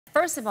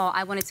First of all,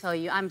 I want to tell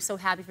you, I'm so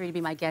happy for you to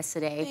be my guest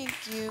today.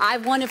 Thank you. I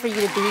wanted for you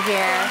to be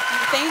here.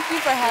 Thank you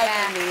for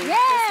having me.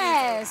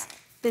 Yes.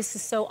 This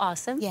is so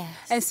awesome. Yes.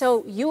 And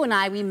so you and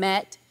I, we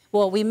met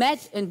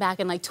back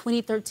in like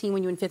 2013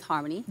 when you were in Fifth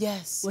Harmony.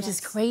 Yes. Which is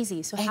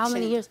crazy. So Ancient. how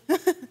many years?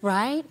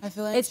 Right? I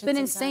feel it's been ancient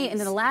insane. sometimes. And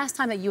then the last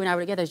time that you and I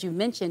were together, as you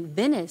mentioned,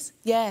 Venice.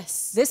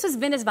 Yes. This was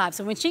Venice vibe.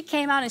 So when she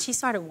came out and she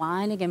started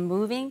whining and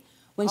moving,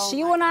 when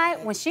she and I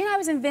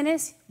was in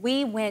Venice,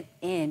 we went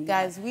in.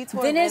 Guys, we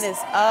tore Venice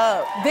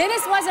up.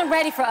 Venice wasn't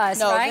ready for us,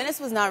 no, right? Venice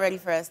was not ready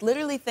for us.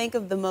 Literally think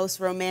of the most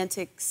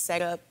romantic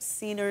setup,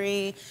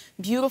 scenery,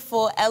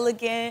 beautiful,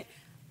 elegant.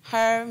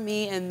 Her,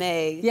 me, and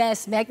Meg.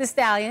 Yes, Meg the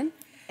Stallion.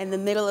 In the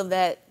middle of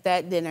that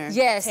dinner.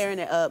 Yes. Tearing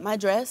it up. My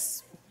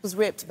dress was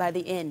ripped by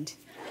the end.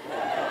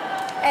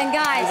 And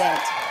guys,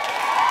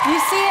 you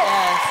see it?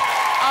 Yes.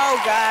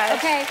 Oh, God.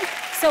 Okay.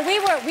 So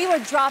we were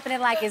dropping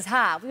it like it's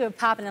hot. We were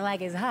popping it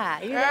like it's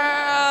hot. You know?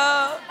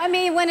 Girl. I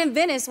mean, when in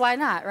Venice, why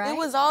not, right? It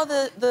was all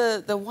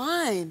the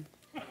wine.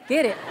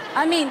 Get it?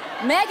 I mean,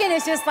 Megan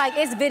is just like,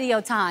 it's video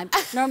time.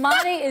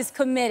 Normani is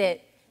committed.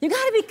 You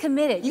gotta be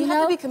committed, you know? You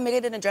have to be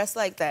committed in a dress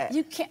like that.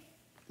 You can't.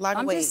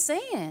 I'm just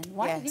saying.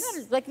 Why? Yes. You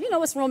gotta, like, you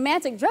know, it's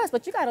romantic dress,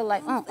 but you gotta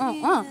like,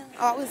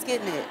 Always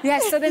getting it. Yeah,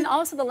 so then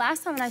also the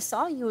last time I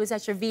saw you was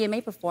at your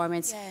VMA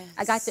performance. Yes.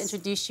 I got to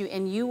introduce you,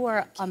 and you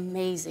were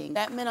amazing.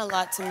 That meant a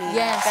lot to me.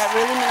 Yes. That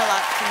really meant a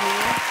lot to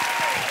me.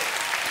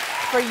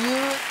 For you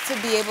to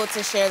be able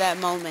to share that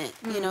moment,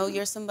 you know,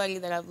 you're somebody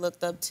that I've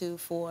looked up to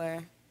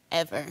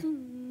forever.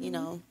 You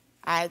know,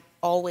 I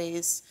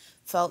always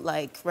felt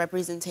like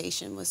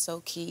representation was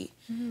so key.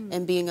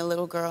 And being a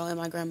little girl in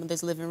my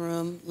grandmother's living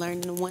room, learning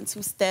the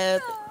 1-2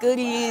 step,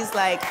 goodies,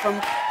 like from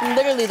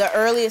literally the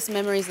earliest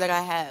memories that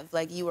I have,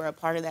 like you were a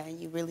part of that and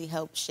you really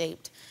helped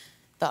shape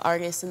the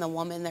artist and the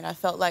woman that I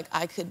felt like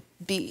I could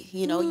be.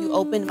 You know, you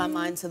opened my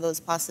mind to those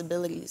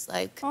possibilities,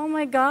 like oh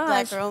my gosh.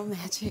 Black girl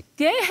magic.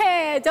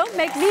 Yeah, don't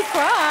make me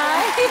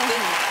cry.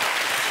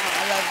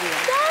 I love you.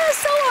 That is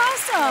so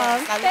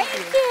awesome. Yes, I love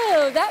Thank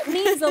you. That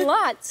means a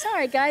lot.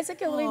 Sorry, guys, I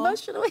get really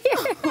emotional here.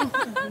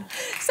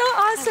 So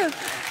awesome.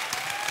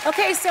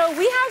 Okay, so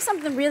we have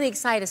something really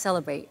exciting to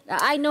celebrate.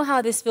 I know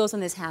how this feels when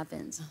this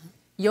happens.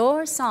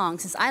 Your song,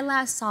 since I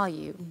last saw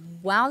you,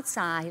 Wild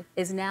Side,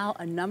 is now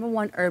a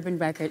 #1 urban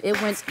record. It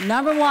went #1.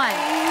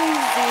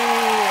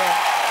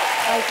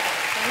 Like,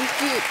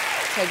 thank you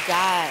to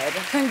God.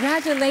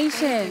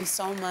 Congratulations. Thank you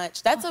so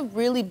much. That's a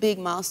really big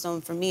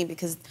milestone for me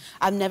because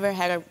I've never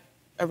had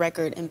a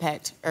record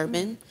impact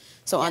urban.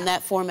 So on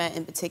that format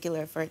in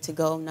particular, for it to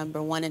go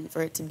 #1 and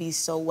for it to be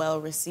so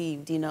well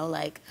received, you know,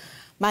 like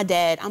my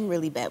dad, I'm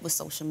really bad with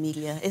social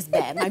media. It's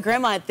bad. My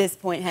grandma at this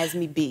point has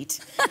me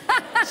beat.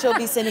 She'll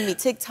be sending me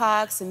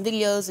TikToks and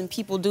videos and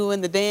people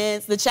doing the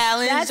dance, the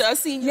challenge. I've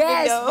seen your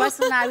video. Yes,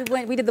 Russell and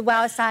I, we did the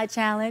Wild Side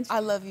Challenge. I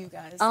love you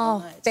guys so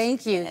much.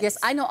 Thank you. Yes,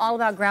 I know all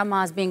about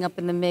grandmas being up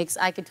in the mix.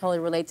 I could totally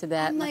relate to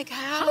that. I'm like,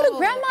 how? How do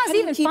grandmas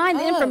even find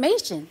the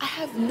information? I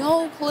have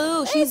no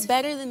clue. She's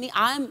better than me.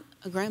 I'm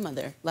a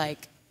grandmother.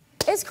 Like,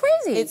 it's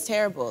crazy. it's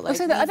terrible. Like,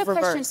 so the other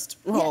reversed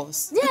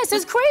roles. Yes,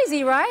 it's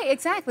crazy, right?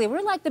 Exactly.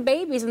 We're like the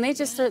babies, and they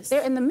just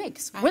they're in the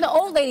mix. We're the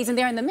old ladies, and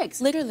they're in the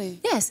mix. Literally.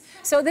 Yes.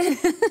 So then,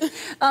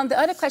 the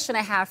other question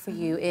I have for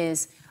you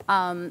is,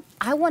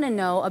 I want to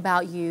know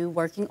about you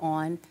working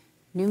on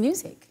new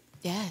music.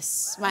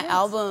 Yes. My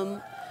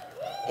album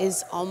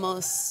is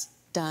almost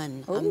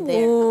done. I'm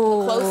there.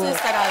 The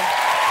closest that I've,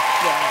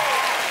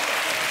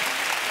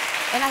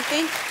 And I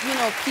think, you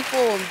know,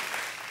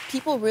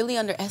 people really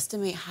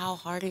underestimate how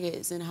hard it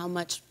is and how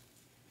much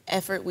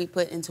effort we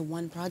put into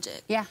one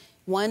project. Yeah.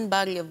 One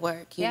body of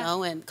work, you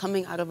know, and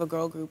coming out of a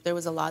girl group, there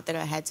was a lot that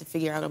I had to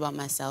figure out about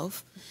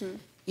myself,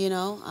 you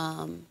know,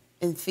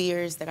 and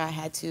fears that I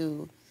had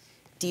to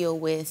deal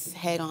with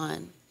head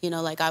on. You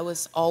know, like I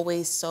was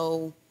always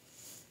so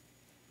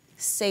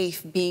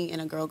safe being in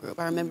a girl group.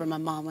 I remember my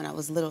mom when I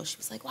was little, she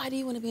was like, why do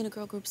you want to be in a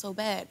girl group so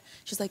bad?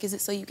 She's like, is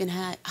it so you can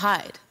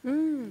hide?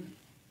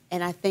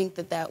 And I think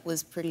that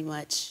was pretty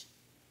much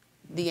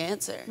the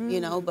answer,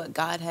 you know, but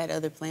God had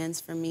other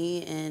plans for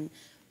me, and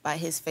by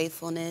his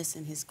faithfulness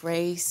and his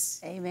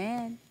grace.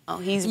 Amen. Oh,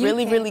 he's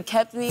really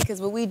kept me,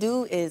 because what we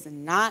do is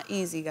not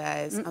easy,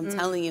 guys. I'm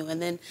telling you.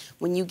 And then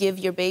when you give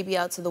your baby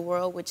out to the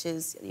world, which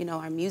is, you know,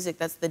 our music,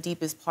 that's the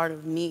deepest part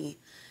of me.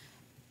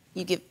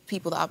 You give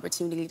people the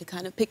opportunity to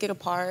kind of pick it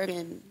apart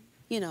and,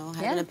 you know,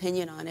 have an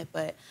opinion on it.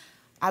 But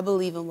I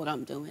believe in what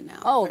I'm doing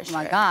now. Oh,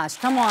 my gosh.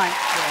 Come on.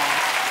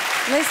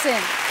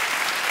 Listen.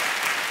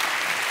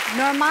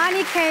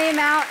 Normani came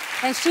out,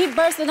 and she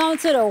bursted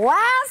onto the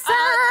wild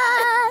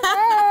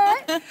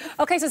side.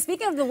 Okay, so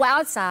speaking of the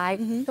wild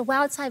side, the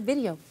wild side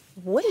video,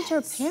 what did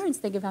your parents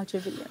think about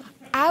your video?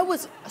 I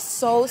was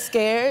so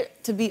scared,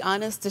 to be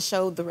honest, to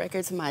show the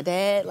record to my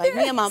dad. Like,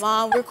 me and my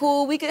mom, we're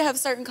cool. We could have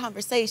certain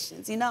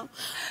conversations, you know?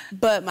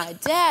 But my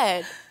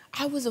dad,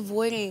 I was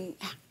avoiding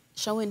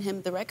showing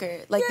him the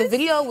record. Like, the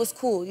video was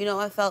cool, you know?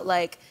 I felt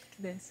like...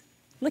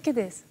 Look at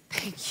this.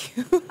 Thank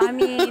you. I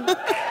mean,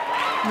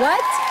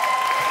 what?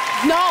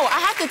 No, I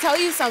have to tell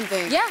you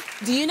something. Yeah.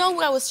 Do you know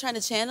what I was trying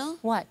to channel?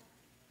 What?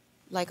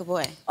 like a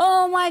boy.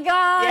 Oh my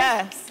God.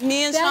 Yes.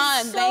 Me and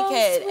That's Sean, so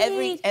Bankhead,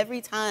 sweet.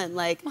 every time,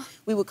 like,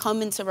 we would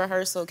come into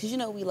rehearsal, because, you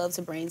know, we love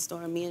to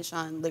brainstorm. Me and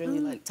Sean literally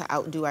like to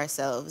outdo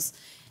ourselves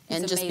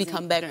and just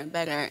become better and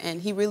better.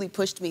 And he really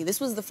pushed me. This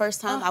was the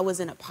first time I was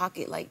in a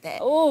pocket like that.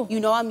 Oh. You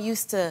know, I'm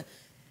used to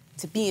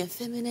being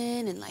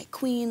feminine and, like,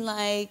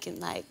 queen-like and,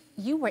 like,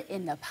 you were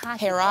in the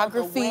pocket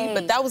choreography,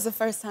 but that was the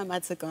first time I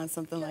took on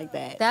something like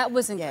that. That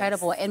was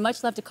incredible. Yes. And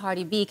much love to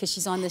Cardi B, because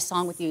she's on this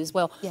song with you as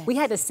well. Yes. We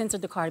had to censor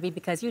the Cardi B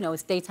because, you know,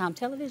 it's daytime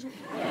television.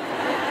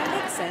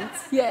 That makes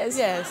sense. Yes.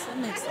 Yes, that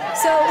makes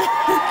sense. So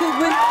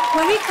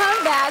when we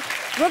come back,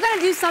 we're going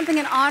to do something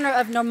in honor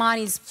of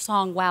Normani's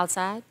song, Wild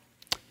Side.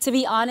 To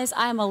be honest,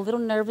 I am a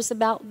little nervous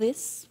about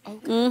this.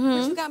 Okay.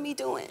 What you got me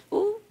doing?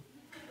 Ooh.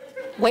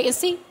 Wait and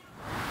see.